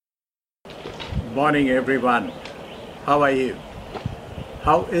Morning everyone. How are you?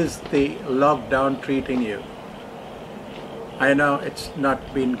 How is the lockdown treating you? I know it's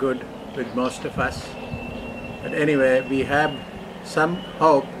not been good with most of us, but anyway, we have some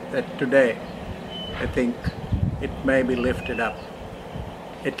hope that today, I think, it may be lifted up.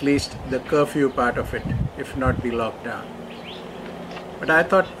 At least the curfew part of it, if not the lockdown. But I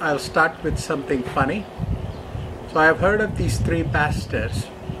thought I'll start with something funny. So I've heard of these three pastors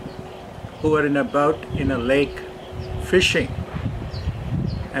who were in a boat in a lake fishing.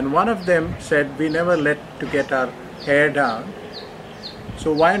 And one of them said, we never let to get our hair down.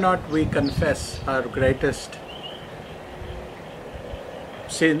 So why not we confess our greatest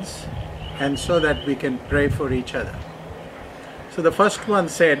sins, and so that we can pray for each other. So the first one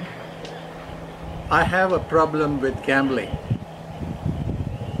said, I have a problem with gambling,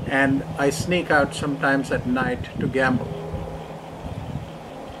 and I sneak out sometimes at night to gamble.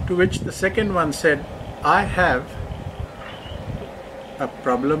 To which the second one said, I have a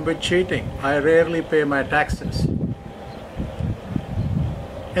problem with cheating. I rarely pay my taxes.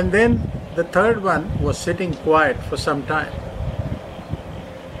 And then the third one was sitting quiet for some time,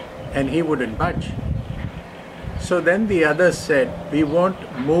 and he wouldn't budge. So then the others said, we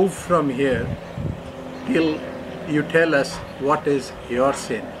won't move from here till you tell us what is your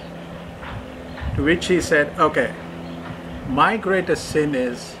sin. To which he said, okay, my greatest sin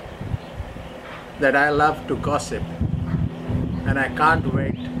is that I love to gossip, and I can't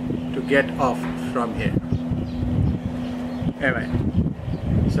wait to get off from here.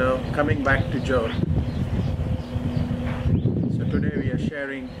 Anyway, so coming back to Joel. So today we are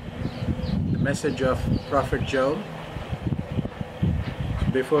sharing the message of Prophet Joel.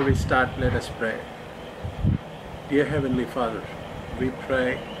 Before we start, let us pray. Dear Heavenly Father, we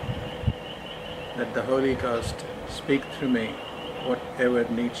pray that the Holy Ghost speak through me whatever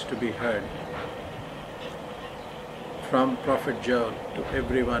needs to be heard from Prophet Joel to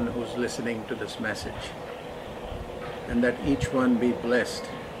everyone who's listening to this message, and that each one be blessed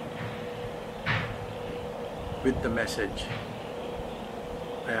with the message.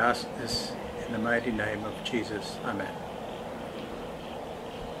 I ask this in the mighty name of Jesus. Amen.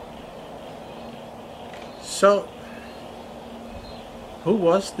 So, who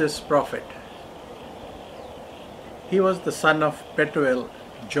was this prophet? He was the son of Petuel.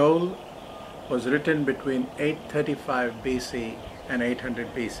 Joel was written between 835 BC and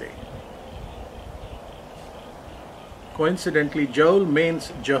 800 BC. Coincidentally, Joel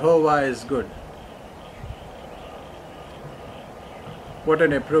means Jehovah is good. What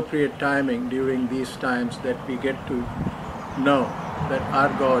an appropriate timing during these times that we get to know that our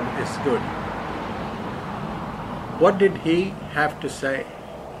God is good. What did he have to say?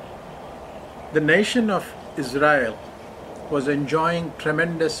 The nation of Israel was enjoying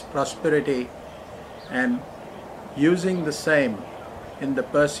tremendous prosperity and using the same in the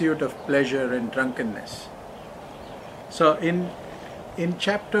pursuit of pleasure and drunkenness. So in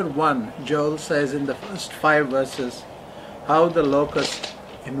chapter 1, Joel says in the first 5 verses how the locust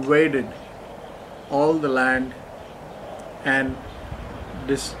invaded all the land and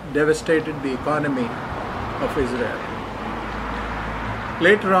devastated the economy of Israel.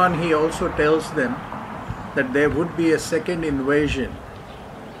 Later on, he also tells them that there would be a second invasion,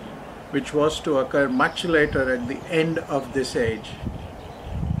 which was to occur much later at the end of this age.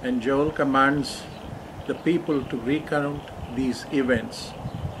 And Joel commands the people to recount these events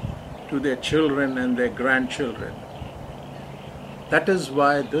to their children and their grandchildren. That is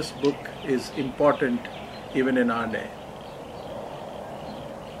why this book is important even in our day.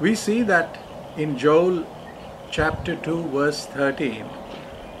 We see that in Joel chapter 2 verse 13,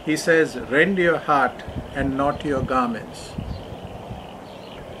 he says, rend your heart and not your garments.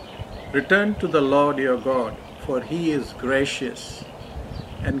 Return to the Lord your God, for he is gracious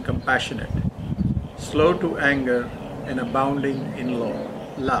and compassionate, slow to anger and abounding in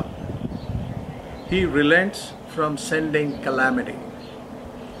love. He relents from sending calamity.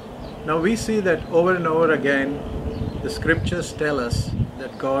 Now we see that over and over again, the scriptures tell us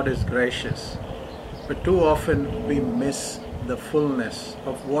that God is gracious, but too often we miss the fullness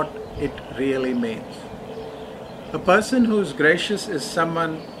of what it really means. A person who is gracious is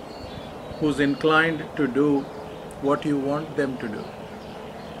someone who's inclined to do what you want them to do.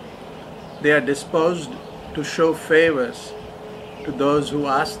 They are disposed to show favors to those who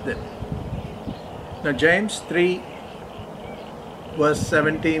ask them. Now James 3 verse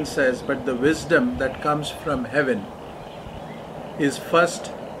 17 says, but the wisdom that comes from heaven is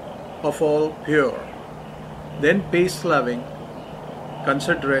first of all pure, then peace-loving,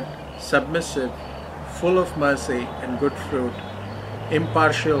 considerate, submissive, full of mercy and good fruit,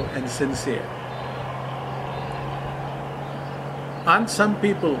 impartial and sincere. Aren't some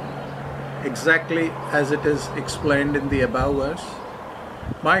people exactly as it is explained in the above verse?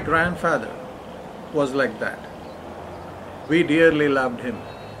 My grandfather was like that. We dearly loved him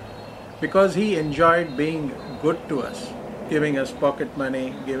because he enjoyed being good to us, giving us pocket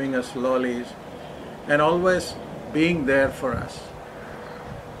money, giving us lollies, and always being there for us.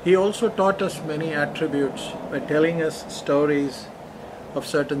 He also taught us many attributes by telling us stories of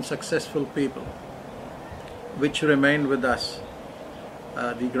certain successful people, which remained with us,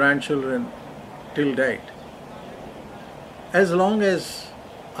 the grandchildren, till date. As long as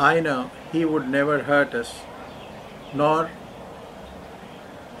I know, he would never hurt us, nor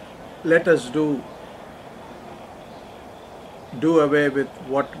let us do away with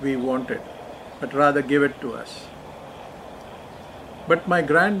what we wanted, but rather give it to us. But my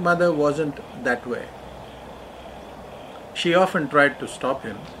grandmother wasn't that way. She often tried to stop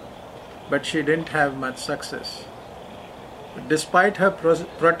him, but she didn't have much success. But despite her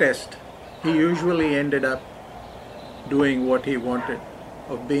protest, he usually ended up doing what he wanted,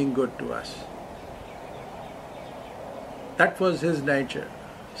 of being good to us. That was his nature.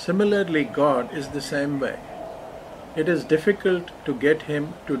 Similarly, God is the same way. It is not difficult to get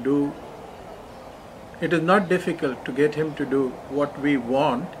him to do what we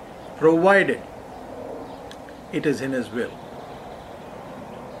want, provided it is in his will.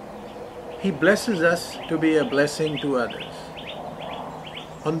 He blesses us to be a blessing to others.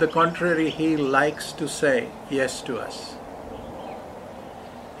 On the contrary, he likes to say yes to us.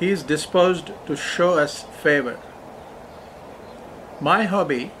 He is disposed to show us favor. My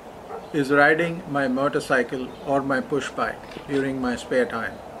hobby is riding my motorcycle or my push bike during my spare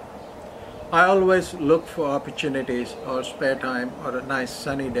time. I always look for opportunities or spare time or a nice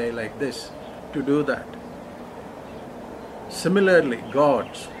sunny day like this to do that. Similarly,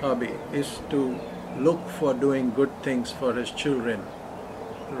 God's hobby is to look for doing good things for his children,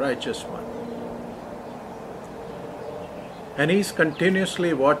 the righteous one. And he's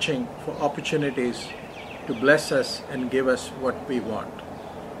continuously watching for opportunities to bless us and give us what we want.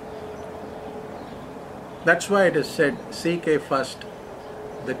 That's why it is said, seek ye first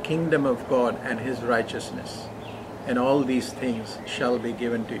the kingdom of God and his righteousness, and all these things shall be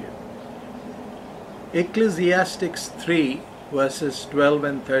given to you. Ecclesiastes 3 verses 12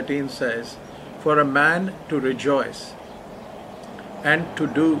 and 13 says, for a man to rejoice and to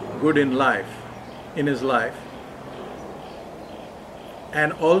do good in his life,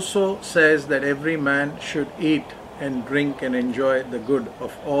 and also says that every man should eat and drink and enjoy the good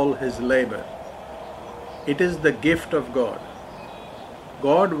of all his labor. It is the gift of God.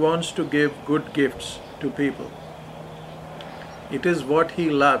 God wants to give good gifts to people. It is what he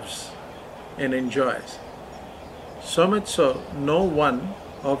loves and enjoys. So much so, one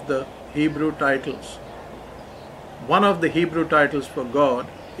of the Hebrew titles for God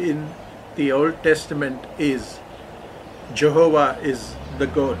in the Old Testament is Jehovah is the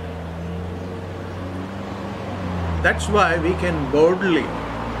God. That's why we can boldly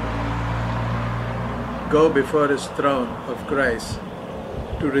go before his throne of grace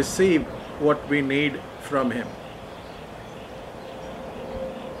to receive what we need from him.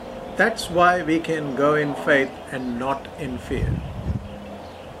 That's why we can go in faith and not in fear.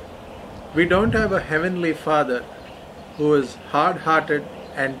 We don't have a heavenly Father who is hard-hearted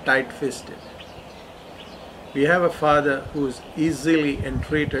and tight-fisted. We have a Father who is easily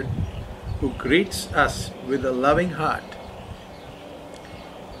entreated, who greets us with a loving heart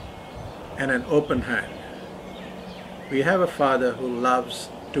and an open hand. We have a Father who loves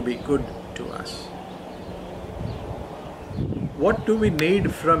to be good to us. What do we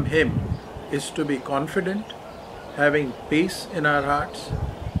need from him is to be confident, having peace in our hearts,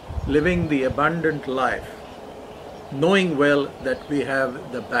 living the abundant life, knowing well that we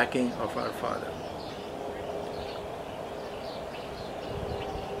have the backing of our Father.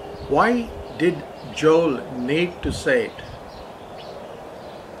 Why did Joel need to say it?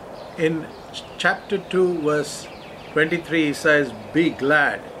 In chapter 2 verse 23 he says, be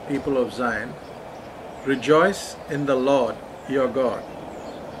glad, people of Zion, rejoice in the Lord your God,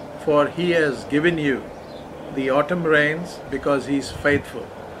 for he has given you the autumn rains because he is faithful.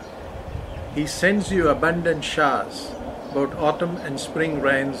 He sends you abundant showers, both autumn and spring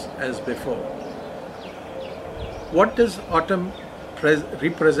rains as before. What does autumn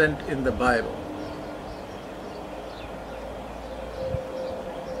represent in the Bible?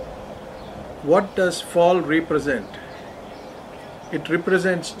 What does fall represent? It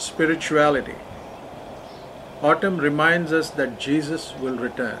represents spirituality. Autumn reminds us that Jesus will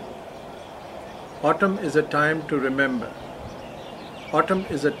return. Autumn is a time to remember. Autumn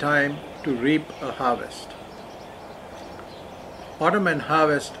is a time to reap a harvest. Autumn and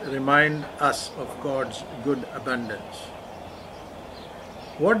harvest remind us of God's good abundance.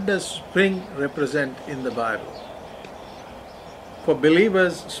 What does spring represent in the Bible? For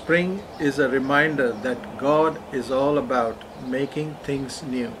believers, spring is a reminder that God is all about making things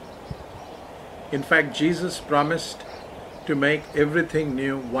new. In fact, Jesus promised to make everything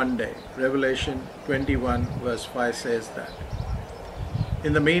new one day. Revelation 21 verse 5 says that.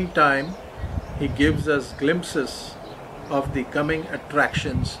 In the meantime, He gives us glimpses of the coming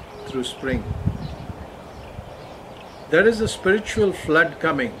attractions through spring. There is a spiritual flood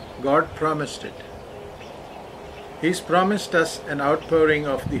coming. God promised it. He's promised us an outpouring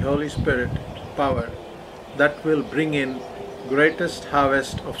of the Holy Spirit power that will bring in greatest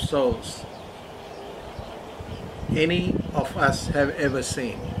harvest of souls any of us have ever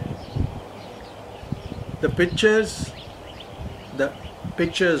seen. The pictures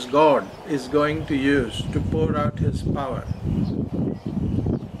God is going to use to pour out His power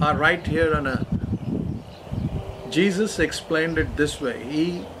are right here on earth. Jesus explained it this way: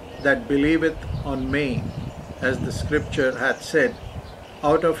 He that believeth on me, as the scripture hath said,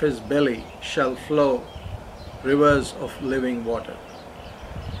 out of his belly shall flow rivers of living water.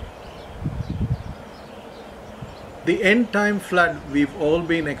 The end time flood we've all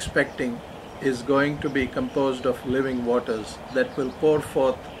been expecting is going to be composed of living waters that will pour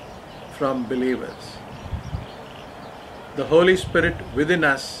forth from believers. The Holy Spirit within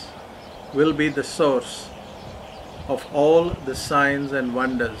us will be the source of all the signs and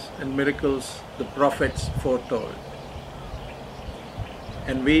wonders and miracles the prophets foretold.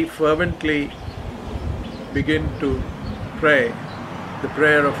 And we fervently begin to pray the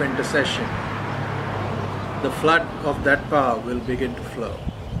prayer of intercession. The flood of that power will begin to flow.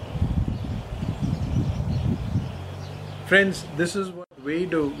 Friends, this is what we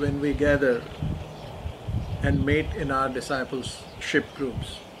do when we gather and meet in our discipleship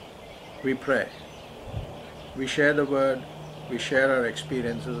groups. We pray. We share the word, we share our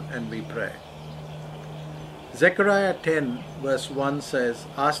experiences, and we pray. Zechariah 10 verse 1 says,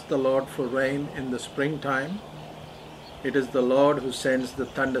 "Ask the Lord for rain in the springtime. It is the Lord who sends the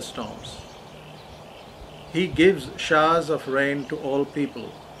thunderstorms. He gives showers of rain to all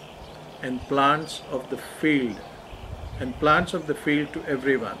people, and plants of the field to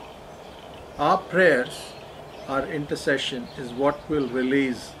everyone." Our prayers, our intercession is what will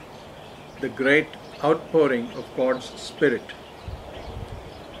release the great outpouring of God's Spirit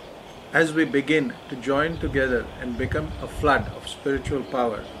as we begin to join together and become a flood of spiritual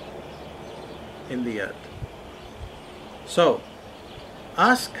power in the earth. So,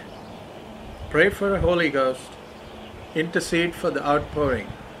 ask, pray for the Holy Ghost, intercede for the outpouring,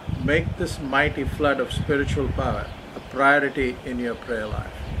 make this mighty flood of spiritual power a priority in your prayer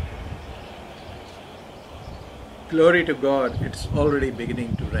life. Glory to God, it's already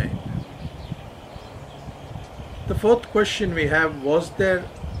beginning to rain. The fourth question we have: was there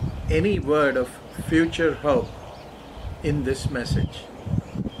any word of future hope in this message?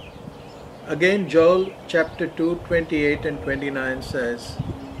 Again, Joel chapter 2, 28 and 29 says,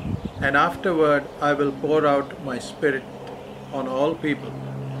 "And afterward I will pour out my Spirit on all people.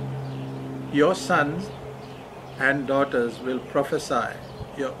 Your sons and daughters will prophesy.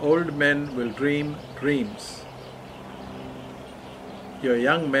 Your old men will dream dreams. Your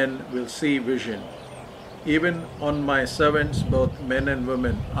young men will see vision. Even on my servants, both men and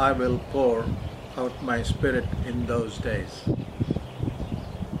women, I will pour out my Spirit in those days."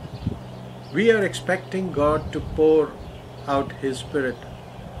 We are expecting God to pour out His Spirit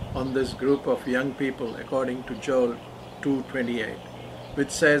on this group of young people according to Joel 2:28,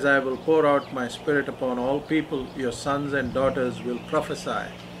 which says, "I will pour out my Spirit upon all people. Your sons and daughters will prophesy,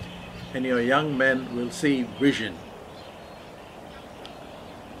 and your young men will see vision."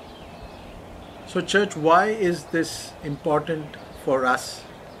 So church, why is this important for us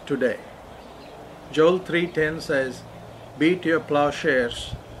today? Joel 3:10 says, "Beat your plowshares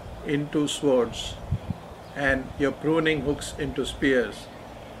into swords and your pruning hooks into spears.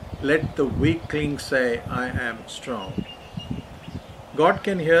 Let the weakling say, I am strong." God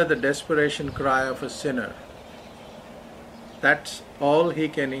can hear the desperation cry of a sinner. That's all He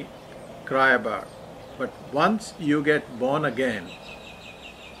can cry about. But once you get born again,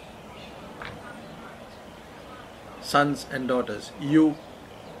 sons and daughters, you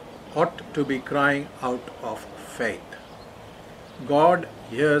ought to be crying out of faith. God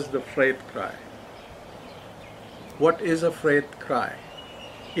hears the faith cry. What is a faith cry?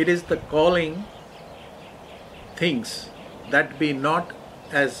 It is the calling things that be not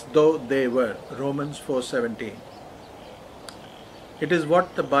as though they were. Romans 4:17. It is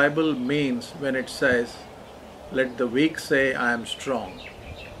what the Bible means when it says, let the weak say, I am strong.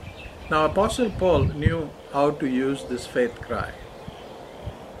 Now, Apostle Paul knew how to use this faith cry.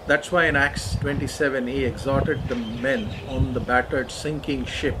 That's why in Acts 27 he exhorted the men on the battered sinking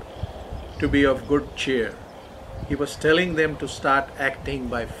ship to be of good cheer. He was telling them to start acting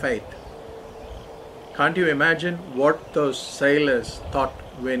by faith. Can't you imagine what those sailors thought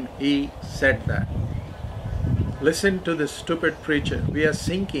when he said that? Listen to this stupid preacher. We are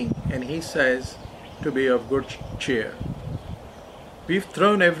sinking and he says to be of good cheer. We've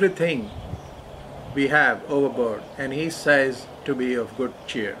thrown everything we have overboard and he says to be of good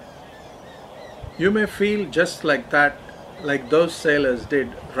cheer. You may feel just like that, like those sailors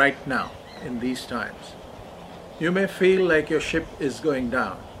did right now in these times. You may feel like your ship is going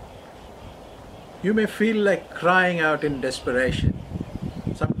down. You may feel like crying out in desperation.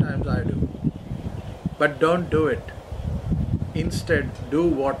 Sometimes I do. But don't do it. Instead, do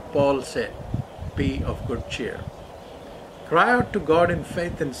what Paul said. Be of good cheer. Cry out to God in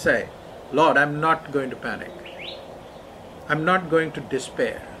faith and say, Lord, I'm not going to panic. I'm not going to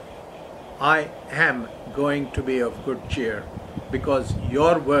despair. I am going to be of good cheer because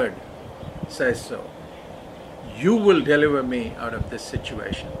your word says so. You will deliver me out of this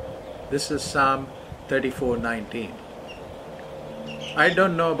situation. This is Psalm 34:19. I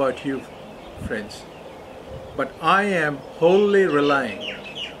don't know about you, friends, but I am wholly relying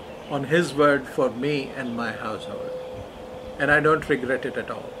on His word for me and my household. And I don't regret it at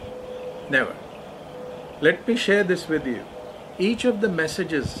all. Never. Let me share this with you. Each of the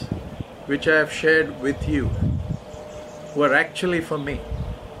messages which I have shared with you were actually for me,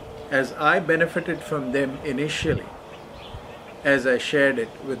 as I benefited from them initially as I shared it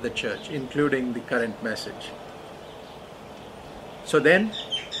with the church, including the current message. So then,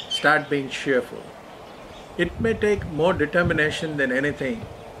 start being cheerful. It may take more determination than anything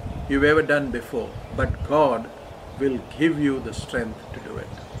you've ever done before, but God will give you the strength to do it.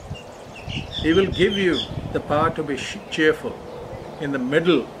 He will give you the power to be cheerful in the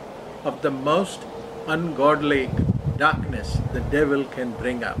middle of the most ungodly darkness the devil can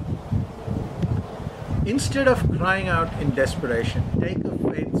bring up. Instead of crying out in desperation, take a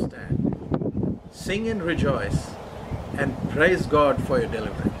faith stand, sing and rejoice, and praise God for your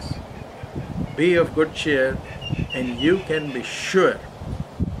deliverance. Be of good cheer, and you can be sure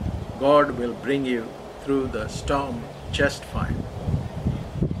God will bring you through the storm just fine.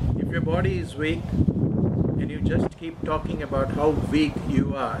 If your body is weak and you just keep talking about how weak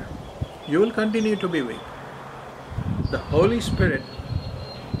you are, you will continue to be weak. The Holy Spirit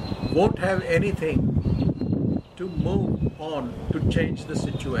won't have anything to move on to change the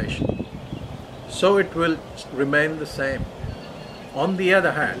situation. So it will remain the same. On the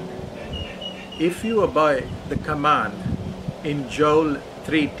other hand, if you obey the command in Joel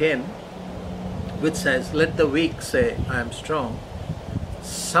 3:10, which says, let the weak say, I am strong,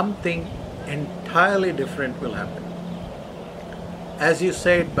 something entirely different will happen. As you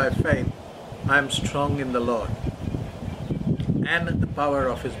say it by faith, I am strong in the Lord and the power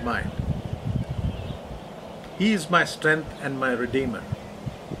of His might. He is my strength and my Redeemer,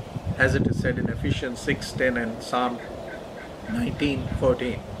 as it is said in Ephesians 6:10 and Psalm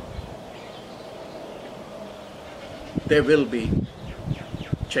 19:14. There will be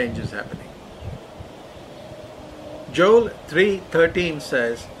changes happening. Joel 3:13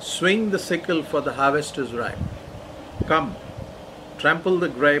 says, swing the sickle for the harvest is ripe. Come, trample the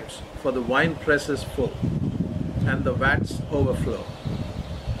grapes, for the winepress is full, and the vats overflow.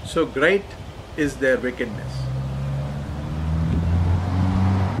 So great is their wickedness.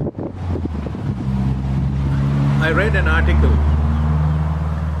 I read an article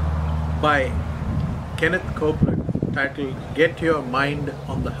by Kenneth Copeland titled, Get Your Mind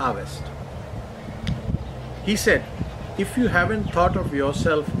on the Harvest. He said, if you haven't thought of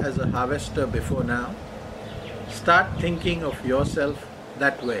yourself as a harvester before now, start thinking of yourself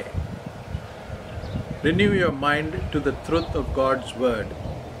that way. Renew your mind to the truth of God's word.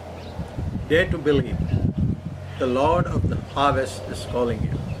 Dare to believe. The Lord of the harvest is calling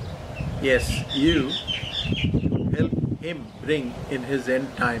you. Yes, you help Him bring in His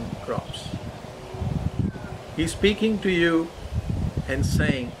end time crops. He's speaking to you and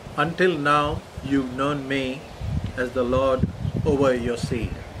saying, until now you've known me as the Lord over your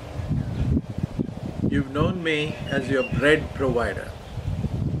seed. You've known me as your bread provider.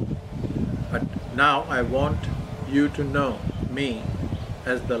 But now I want you to know me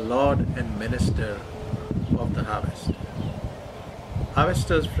as the Lord and minister of the harvest.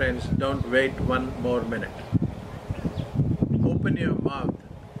 Harvesters, friends, don't wait one more minute. Open your mouth,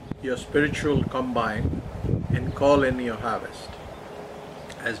 your spiritual combine, and call in your harvest.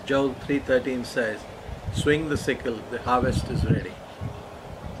 As Joel 3:13 says, Swing the sickle, the harvest is ready.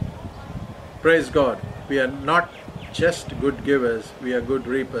 Praise God, we are not just good givers, we are good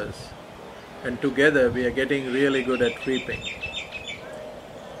reapers. And together we are getting really good at reaping.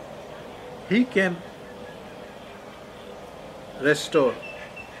 He can restore,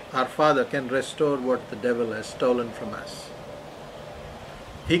 our Father can restore what the devil has stolen from us.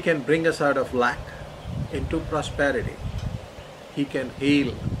 He can bring us out of lack into prosperity. He can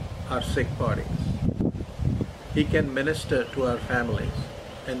heal our sick bodies. He can minister to our families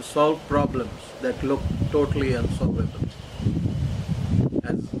and solve problems that look totally unsolvable.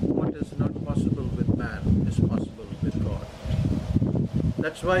 As what is not possible with man is possible with God.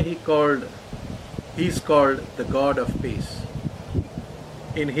 That's why He's called the God of peace.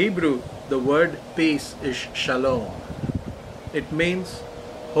 In Hebrew, the word peace is shalom. It means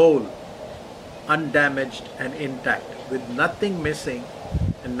whole, undamaged and intact, with nothing missing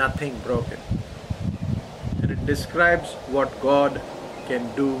and nothing broken. And it describes what God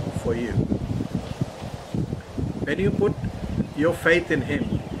can do for you. When you put your faith in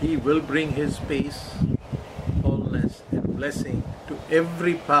Him, He will bring His peace, wholeness and blessing to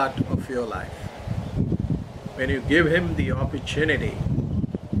every part of your life. When you give Him the opportunity,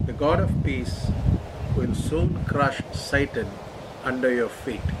 the God of peace will soon crush Satan under your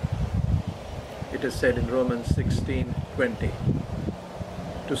feet. It is said in Romans 16:20.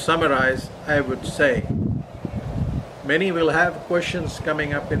 To summarize, I would say, many will have questions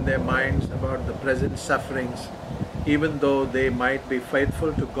coming up in their minds about the present sufferings, even though they might be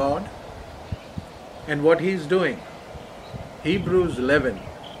faithful to God and what He is doing. Hebrews 11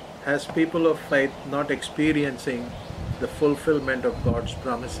 has people of faith not experiencing the fulfillment of God's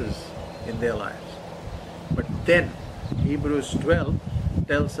promises in their lives. But then Hebrews 12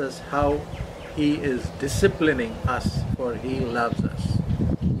 tells us how He is disciplining us, for He loves us.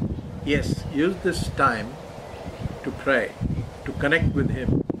 Yes, use this time to pray, to connect with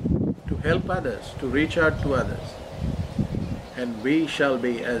Him, to help others, to reach out to others. And we shall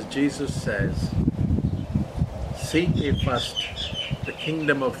be, as Jesus says, seek ye first the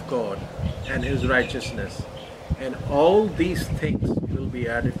kingdom of God and His righteousness, and all these things will be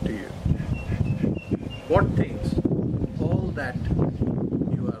added to you. What things? All that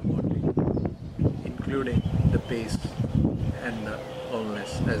you are wanting, including the peace and the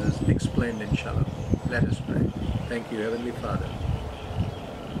wholeness, as is explained in Shalom. Let us pray. Thank you, Heavenly Father,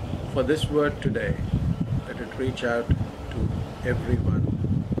 for this word today, that it reach out to everyone